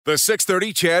The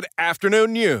 6:30 CHED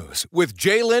Afternoon News with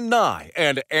Jaylen Nye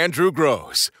and Andrew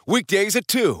Gross. Weekdays at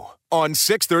 2 on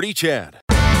 6:30 CHED.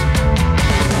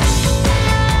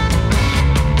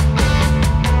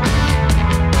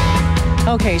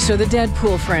 Okay, so the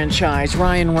Deadpool franchise,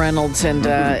 Ryan Reynolds and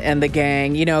the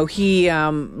gang. You know, he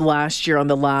last year on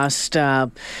the last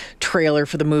trailer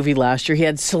for the movie last year, he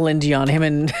had Celine Dion. Him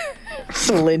and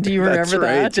Celine, do you remember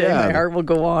that? Yeah. My Heart Will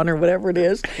Go On or whatever it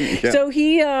is. Yeah. So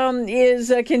he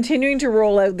is continuing to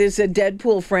roll out this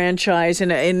Deadpool franchise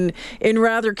in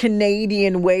rather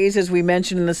Canadian ways. As we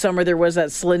mentioned in the summer, there was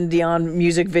that Celine Dion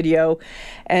music video.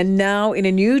 And now in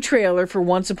a new trailer for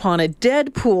Once Upon a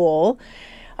Deadpool,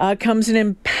 comes an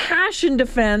impassioned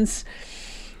defense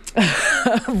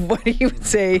of what he would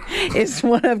say is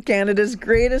one of Canada's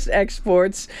greatest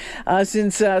exports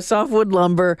since softwood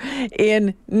lumber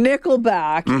in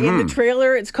Nickelback. In the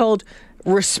trailer, it's called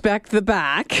Respect the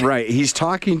Back. Right. He's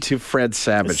talking to Fred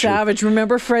Savage.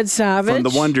 Remember Fred Savage? From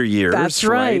the Wonder Years. That's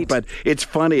right. But it's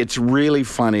funny. It's really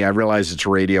funny. I realize it's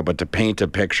radio, but to paint a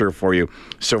picture for you.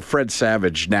 So Fred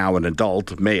Savage, now an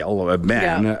adult male, a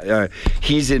man,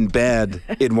 he's in bed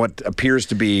in what appears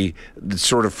to be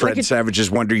sort of Fred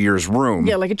Savage's Wonder Years room.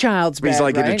 Yeah, like a child's bed, He's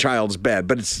like in a right? child's bed,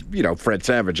 but it's, Fred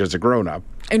Savage as a grown-up.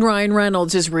 And Ryan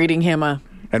Reynolds is reading him a...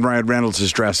 And Ryan Reynolds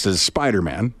is dressed as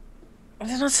Spider-Man.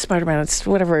 It's not Spider-Man. It's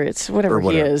whatever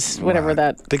he is. Whatever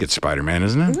that... I think it's Spider-Man,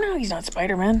 isn't it? No, he's not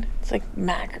Spider-Man. It's like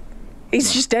Mac.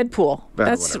 He's just Deadpool.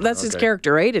 That's his okay.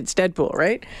 character, right? It's Deadpool,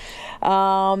 right?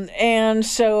 And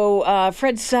so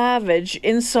Fred Savage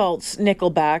insults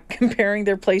Nickelback, comparing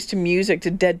their place to music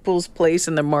to Deadpool's place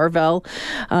in the Marvel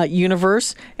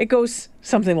universe. It goes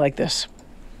something like this.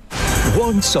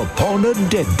 Once upon a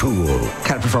Deadpool.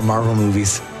 Kind of prefer Marvel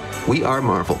movies. We are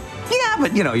Marvel. Yeah,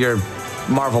 but you're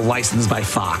Marvel licensed by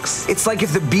Fox. It's like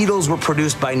if the Beatles were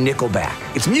produced by Nickelback.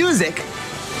 It's music,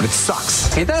 but it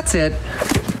sucks. Hey, that's it.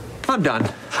 I'm done.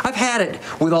 I've had it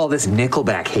with all this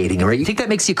Nickelback hating, all right? You think that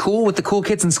makes you cool with the cool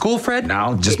kids in school, Fred?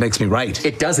 No, it just makes me right.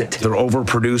 It doesn't. They're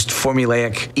overproduced,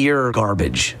 formulaic ear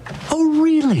garbage. Oh,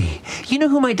 really? You know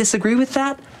who might disagree with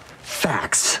that?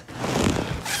 Facts.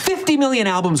 50 million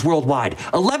albums worldwide.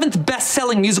 11th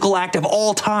best-selling musical act of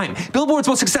all time. Billboard's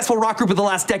most successful rock group of the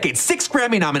last decade. 6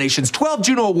 Grammy nominations, 12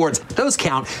 Juno Awards. Those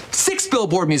count. 6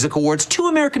 Billboard Music Awards, 2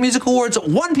 American Music Awards,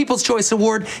 1 People's Choice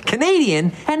Award,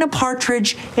 Canadian, and a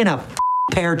partridge in a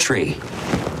pear tree.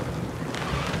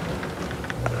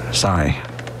 Sorry.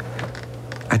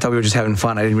 I thought we were just having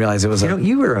fun. I didn't realize it was You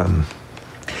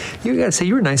gotta say,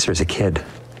 you were nicer as a kid.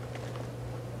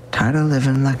 Tired of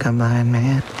living like a blind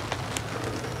man.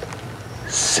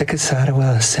 Sick aside of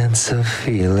a sense of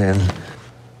feeling.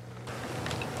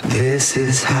 This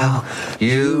is how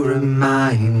you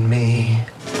remind me.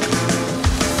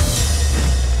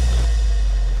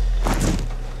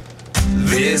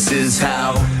 This is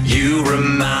how you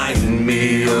remind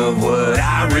me of what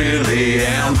I really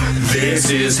am. This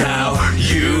is how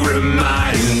you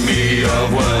remind me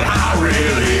of what I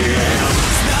really am.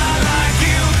 It's not like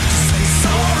you to say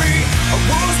sorry. I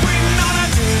was waiting on a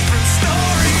different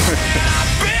story. And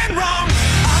I've been wrong.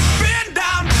 I've been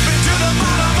down. Been to the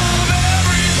bottom of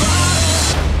every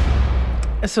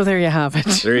bottle. So there you have it.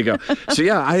 There you go. So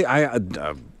yeah, I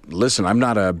listen, I'm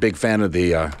not a big fan of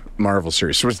the Marvel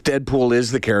series. So it's Deadpool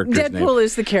is the character's name. Deadpool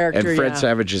is the character, And Fred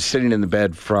Savage is sitting in the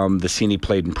bed from the scene he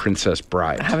played in Princess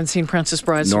Bride. I haven't seen Princess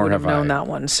Bride, so I Nor would have have known I. that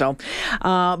one. So,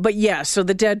 but yeah, so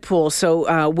the Deadpool.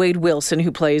 So Wade Wilson,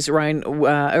 who plays Ryan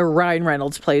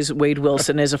Reynolds, plays Wade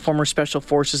Wilson, is a former Special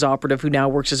Forces operative who now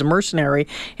works as a mercenary.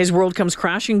 His world comes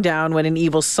crashing down when an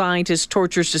evil scientist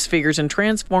tortures, disfigures, and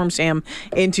transforms him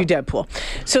into Deadpool.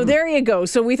 So there you go.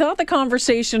 So we thought the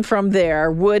conversation from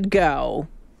there would go,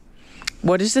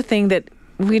 what is the thing that...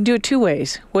 We can do it two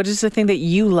ways. What is the thing that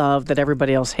you love that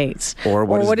everybody else hates? Or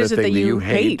what is it the thing that you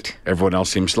hate, everyone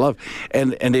else seems to love?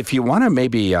 And if you want to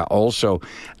maybe also...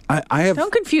 I have...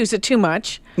 Don't confuse it too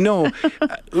much. No.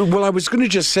 Well, I was going to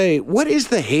just say, what is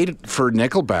the hate for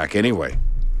Nickelback anyway?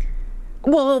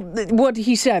 Well, what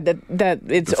he said, that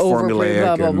it's over,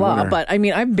 blah, blah, blah. But, I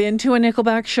mean, I've been to a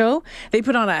Nickelback show. They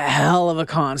put on a hell of a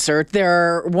concert.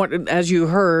 They're, as you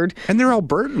heard... And they're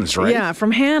Albertans, right? Yeah,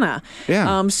 from Hannah.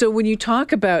 Yeah. So when you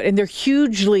talk about... And they're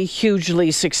hugely,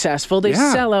 hugely successful. They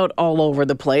sell out all over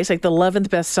the place. Like the 11th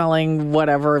best-selling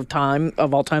whatever of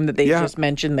all time that they just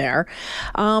mentioned there.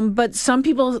 But some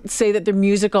people say that their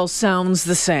music all sounds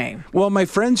the same. Well, my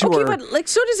friends who are... Okay, but like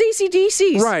so does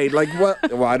AC/DC's. Right, like what?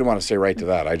 Well, I don't want to say right to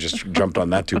that. I just jumped on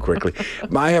that too quickly.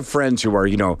 I have friends who are,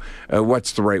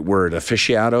 what's the right word?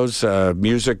 Aficionados,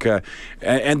 music,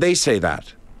 and they say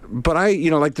that. But I,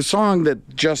 like the song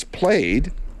that just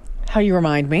played How You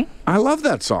Remind Me. I love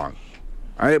that song.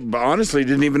 I honestly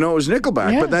didn't even know it was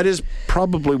Nickelback, but that is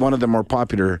probably one of the more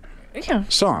popular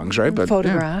songs, right? But,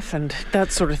 Photograph and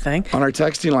that sort of thing. On our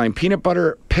texting line, peanut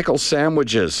butter pickle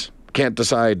sandwiches. Can't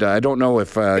decide. I don't know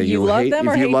if you love hate them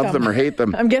or if you hate love them. them or hate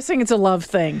them. I'm guessing it's a love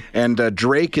thing. And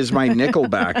Drake is my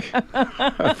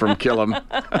Nickelback from Killam.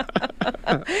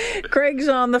 Craig's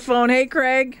on the phone. Hey,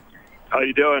 Craig. How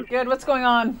you doing? Good. What's going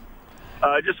on?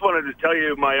 I just wanted to tell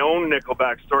you my own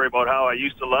Nickelback story about how I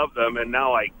used to love them and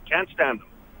now I can't stand them.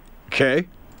 Okay.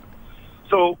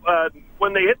 So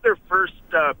when they hit their first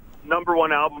number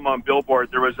one album on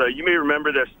Billboard, there was you may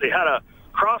remember this, they had a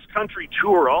cross-country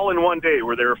tour all in one day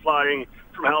where they were flying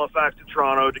from Halifax to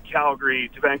Toronto to Calgary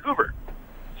to Vancouver.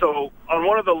 So on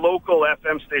one of the local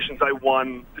FM stations, I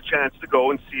won the chance to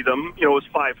go and see them. You know, it was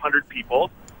 500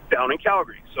 people down in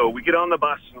Calgary. So we get on the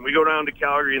bus and we go down to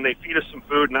Calgary and they feed us some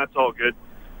food and that's all good.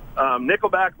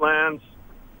 Nickelback lands.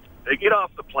 They get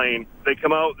off the plane. They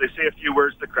come out. They say a few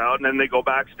words to the crowd and then they go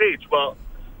backstage. Well,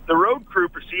 the road crew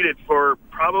proceeded for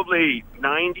probably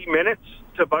 90 minutes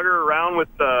to bugger around with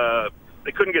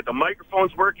they couldn't get the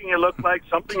microphones working, it looked like.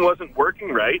 Something wasn't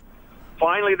working right.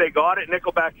 Finally, they got it.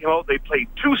 Nickelback came out. They played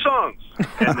 2 songs,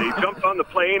 and they jumped on the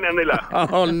plane, and they left.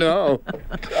 Oh, no.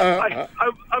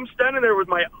 I'm standing there with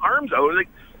my arms out, like,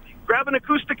 grab an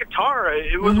acoustic guitar.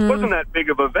 It wasn't that big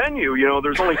of a venue. You know,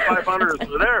 there's only 500 of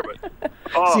us there.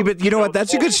 But, See, but you know what?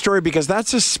 That's a good story because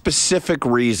that's a specific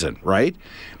reason, right?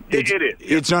 It is.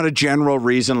 It's not a general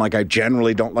reason, like I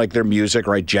generally don't like their music,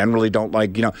 or I generally don't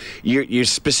like, you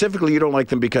specifically you don't like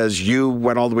them because you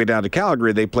went all the way down to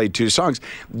Calgary, they played 2 songs.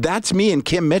 That's me and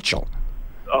Kim Mitchell.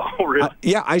 Oh, really?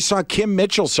 Yeah, I saw Kim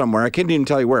Mitchell somewhere. I can't even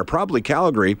tell you where, probably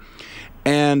Calgary.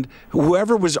 And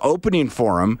whoever was opening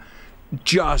for him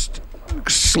just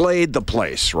slayed the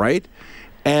place, right?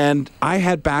 And I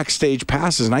had backstage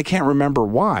passes, and I can't remember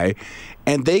why.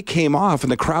 And they came off,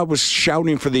 and the crowd was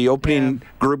shouting for the opening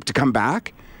group to come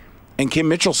back. And Kim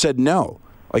Mitchell said no,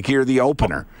 like you're the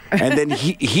opener. And then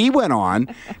he went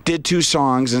on, did 2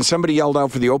 songs, and somebody yelled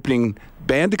out for the opening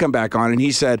band to come back on. And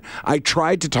he said, I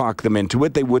tried to talk them into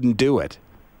it. They wouldn't do it.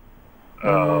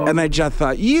 And I just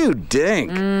thought, you dink.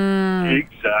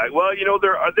 Exactly. Well, you know,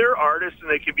 they're artists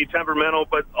and they can be temperamental,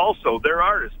 but also they're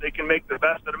artists. They can make the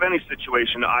best out of any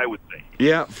situation, I would think.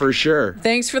 Yeah, for sure.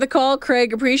 Thanks for the call,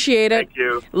 Craig. Appreciate it. Thank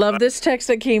you. Love this text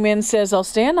that came in. Says, I'll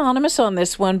stay anonymous on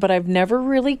this one, but I've never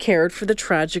really cared for the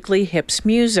Tragically Hip's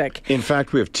music. In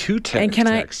fact, we have 2 And can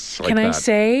texts like I that.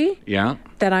 say Yeah.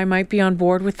 that I might be on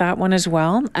board with that one as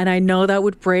well? And I know that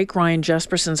would break Ryan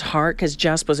Jesperson's heart because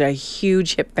Jesp was a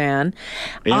huge Hip fan.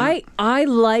 Yeah. I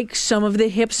like some of the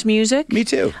Hip's music. Me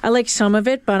too. I like some of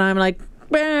it, but I'm like,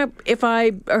 if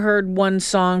I heard one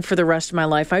song for the rest of my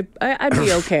life, I'd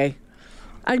be okay.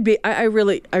 I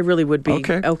really would be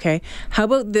okay. How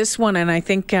about this one? And I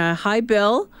think, hi,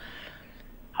 Bill.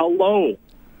 Hello.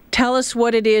 Tell us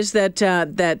what it is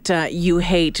that you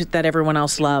hate that everyone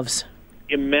else loves.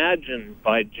 Imagine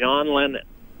by John Lennon.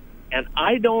 And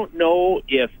I don't know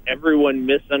if everyone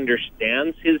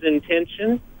misunderstands his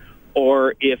intention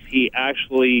or if he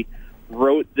actually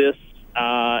wrote this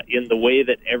in the way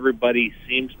that everybody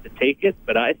seems to take it,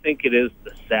 but I think it is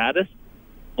the saddest,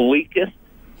 bleakest,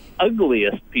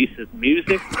 ugliest piece of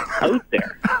music out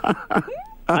there.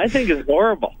 I think it's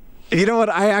horrible. You know what?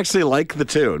 I actually like the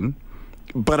tune,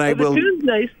 but I will. The tune's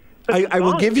nice. I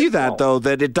will give you that though,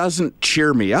 that it doesn't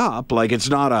cheer me up. Like it's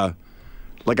not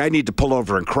I need to pull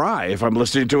over and cry if I'm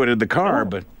listening to it in the car.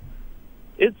 But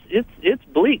it's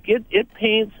bleak. It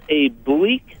paints a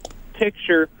bleak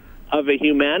picture of a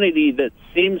humanity that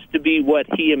seems to be what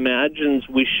he imagines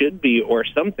we should be, or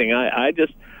something. I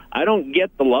don't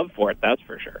get the love for it. That's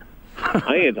for sure. I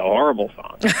think it's a horrible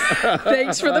song.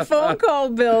 Thanks for the phone call,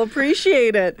 Bill.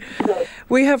 Appreciate it.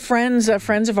 We have friends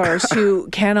of ours who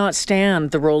cannot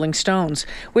stand the Rolling Stones.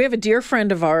 We have a dear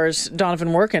friend of ours,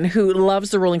 Donovan Workin, who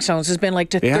loves the Rolling Stones, has been like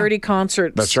to 30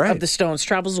 concerts of the Stones,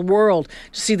 travels the world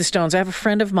to see the Stones. I have a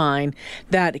friend of mine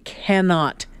that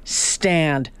cannot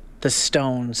stand the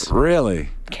Stones. Really?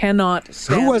 Cannot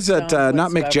stand Who was the it? Stones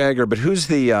Not Mick whatsoever. Jagger, but who's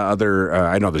the other?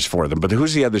 I know there's 4 of them, but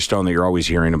who's the other Stone that you're always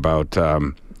hearing about?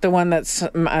 The one that's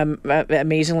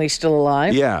amazingly still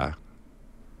alive? Yeah.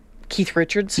 Keith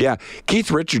Richards? Yeah. Keith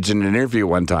Richards in an interview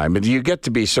one time, and you get to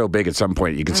be so big at some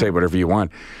point, you can say whatever you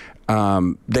want.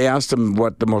 They asked him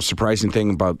what the most surprising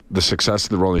thing about the success of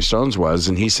the Rolling Stones was,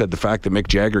 and he said the fact that Mick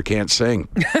Jagger can't sing.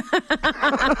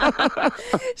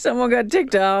 Someone got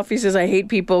ticked off. He says, I hate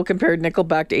people compared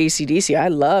Nickelback to AC/DC. I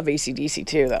love AC/DC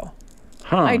too, though.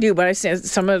 I do, but I say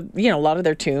some of, a lot of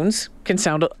their tunes can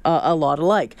sound a lot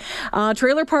alike.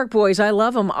 Trailer Park Boys, I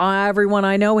love them. Everyone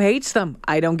I know hates them.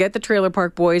 I don't get the Trailer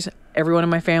Park Boys. Everyone in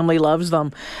my family loves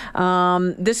them.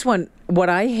 This one, what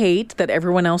I hate that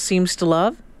everyone else seems to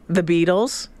love, the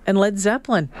Beatles and Led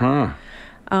Zeppelin.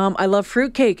 I love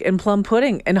fruitcake and plum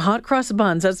pudding and hot cross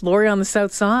buns. That's Lori on the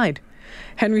South Side.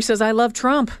 Henry says, I love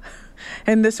Trump.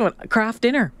 And this one, Kraft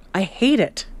Dinner. I hate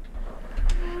it.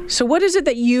 So what is it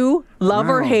that you love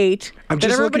or hate that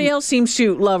everybody else seems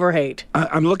to love or hate?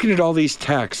 I'm looking at all these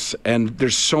texts, and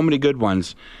there's so many good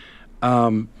ones.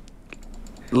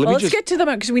 Let's get to them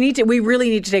because we really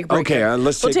need to take a break. Okay,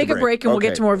 let's take a break and we'll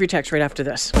get to more of your texts right after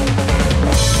this.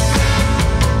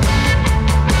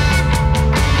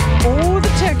 Oh, the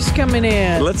texts coming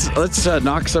in. Let's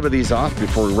knock some of these off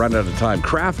before we run out of time.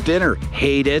 Kraft Dinner,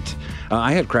 hate it.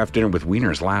 I had Kraft Dinner with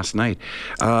wieners last night.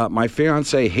 My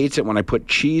fiance hates it when I put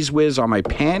Cheese Whiz on my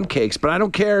pancakes, but I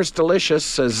don't care. It's delicious,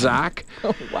 says Zach.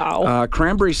 Oh, wow.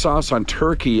 Cranberry sauce on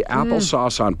turkey,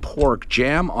 applesauce on pork,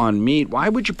 jam on meat. Why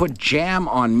would you put jam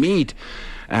on meat?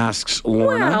 Asks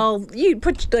Lorna. Well, you'd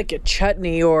put like a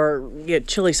chutney or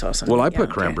chili sauce on it. Well, I put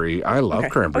cranberry. I love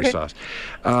cranberry sauce.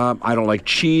 I don't like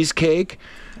cheesecake.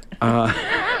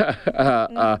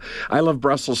 I love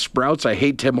Brussels sprouts. I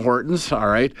hate Tim Hortons. All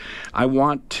right. I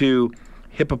want to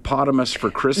hippopotamus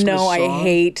for Christmas. No, song. I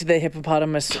hate the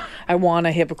hippopotamus. I want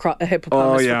a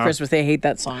hippopotamus for Christmas. They hate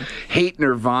that song. Hate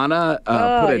Nirvana. Put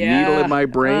a needle in my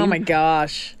brain. Oh my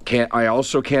gosh. I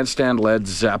also can't stand Led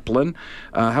Zeppelin.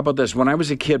 How about this? When I was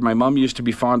a kid, my mom used to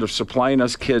be fond of supplying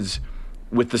us kids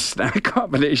with the snack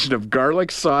combination of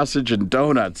garlic sausage and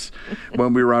donuts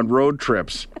when we were on road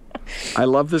trips. I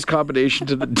love this combination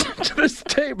to this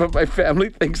day, but my family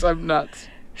thinks I'm nuts.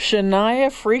 Shania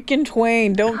freaking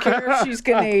Twain. Don't care if she's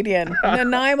Canadian.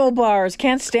 Nanaimo bars.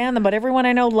 Can't stand them, but everyone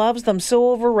I know loves them.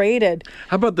 So overrated.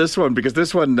 How about this one? Because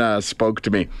this one spoke to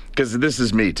me. Because this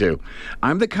is me, too.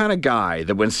 I'm the kind of guy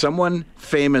that when someone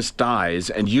famous dies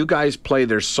and you guys play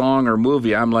their song or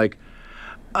movie, I'm like,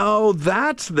 oh,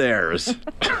 that's theirs.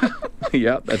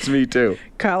 Yeah, that's me, too.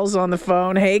 Kyle's on the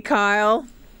phone. Hey, Kyle.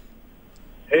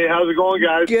 Hey, how's it going,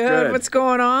 guys? Good. What's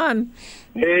going on?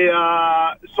 Hey,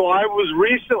 so I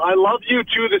love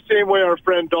U2 the same way our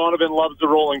friend Donovan loves the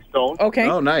Rolling Stones. Okay.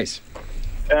 Oh, nice.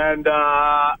 And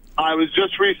I was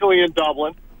just recently in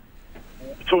Dublin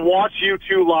to watch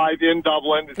U2 live in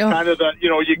Dublin. It's kind of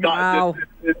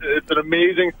it's an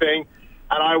amazing thing.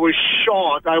 And I was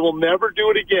shocked. I will never do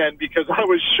it again because I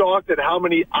was shocked at how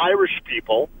many Irish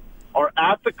people are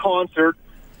at the concert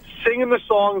singing the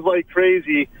songs like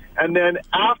crazy. And then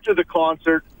after the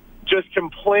concert, just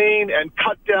complain and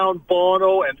cut down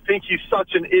Bono and think he's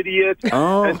such an idiot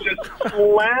and just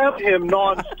slam him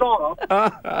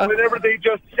nonstop whenever they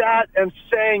just sat and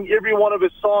sang every one of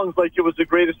his songs like it was the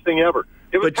greatest thing ever.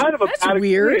 It was kind of a that's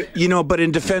weird. Experience. But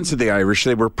in defense of the Irish,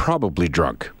 they were probably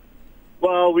drunk.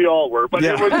 Well, we all were, but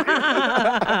that's what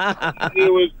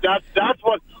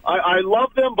I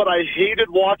love them, but I hated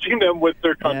watching them with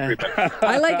their countrymen.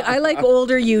 I like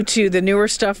older U2. The newer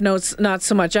stuff, not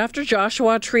so much. After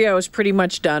Joshua Tree, I was pretty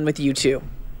much done with U2.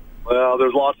 Well,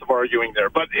 there's lots of arguing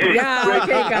there, but okay,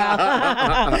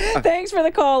 Kyle. Thanks for the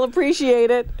call.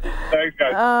 Appreciate it. Thanks,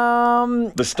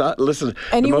 guys. Listen.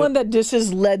 Anyone that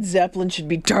disses Led Zeppelin should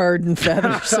be tarred and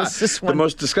feathered. This one. The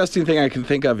most disgusting thing I can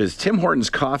think of is Tim Hortons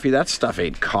coffee. That stuff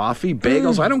ain't coffee.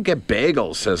 Bagels. I don't get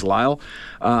bagels, says Lyle.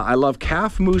 I love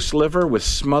calf moose liver with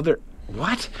smothered.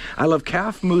 What? I love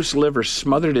calf moose liver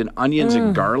smothered in onions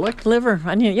and garlic. Liver,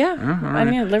 onion, yeah.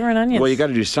 Onion, liver and onions. Well, you got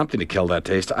to do something to kill that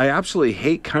taste. I absolutely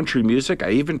hate country music. I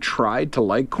even tried to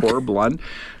like Corb Lund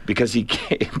because he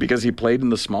played in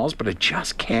the Smalls, but I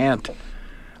just can't.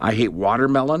 I hate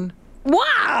watermelon.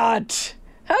 What?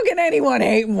 How can anyone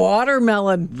hate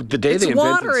watermelon? The day they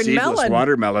invented seedless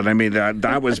watermelon, I mean,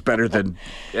 that was better than...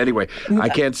 Anyway, I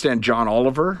can't stand John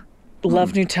Oliver.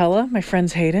 Love Nutella. My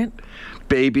friends hate it.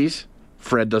 Babies.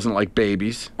 Fred doesn't like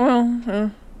babies.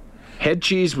 Head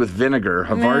cheese with vinegar.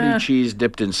 Havarti cheese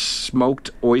dipped in smoked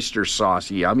oyster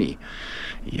sauce. Yummy.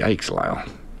 Yikes, Lyle.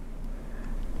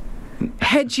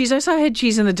 Head cheese. I saw head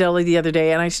cheese in the deli the other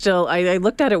day, and I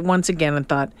looked at it once again and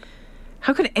thought,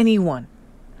 how could anyone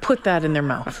put that in their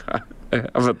mouth? How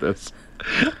about this?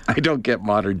 I don't get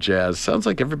modern jazz. Sounds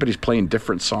like everybody's playing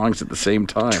different songs at the same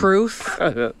time. Truth.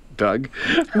 Doug.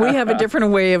 We have a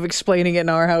different way of explaining it in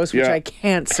our house, which Yeah. I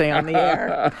can't say on the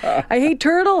air. I hate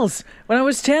turtles. When I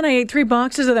was 10, I ate 3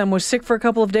 boxes of them, was sick for a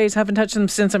couple of days, haven't touched them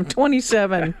since I'm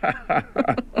 27.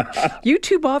 You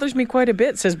two bothers me quite a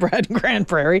bit, says Brad in Grand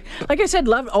Prairie. Like I said,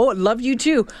 love you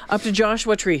too. Up to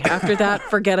Joshua Tree. After that,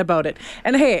 forget about it.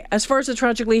 And hey, as far as the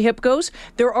Tragically Hip goes,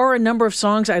 there are a number of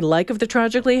songs I like of the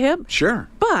Tragically Hip. Sure.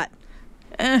 But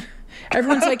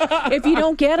everyone's like, if you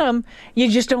don't get them, you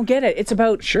just don't get it. It's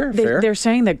about, Sure, fair. They're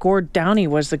saying that Gord Downie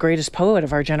was the greatest poet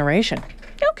of our generation.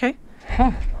 Okay.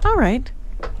 All right.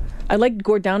 I liked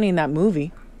Gord Downie in that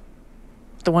movie.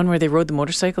 The one where they rode the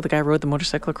motorcycle. The guy rode the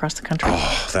motorcycle across the country.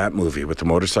 Oh, that movie with the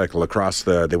motorcycle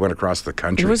they went across the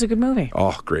country. It was a good movie.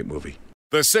 Oh, great movie.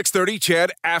 The 6:30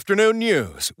 CHED Afternoon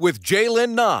News with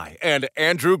Jaylen Nye and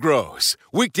Andrew Gross.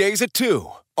 Weekdays at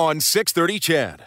 2 on 6:30 CHED.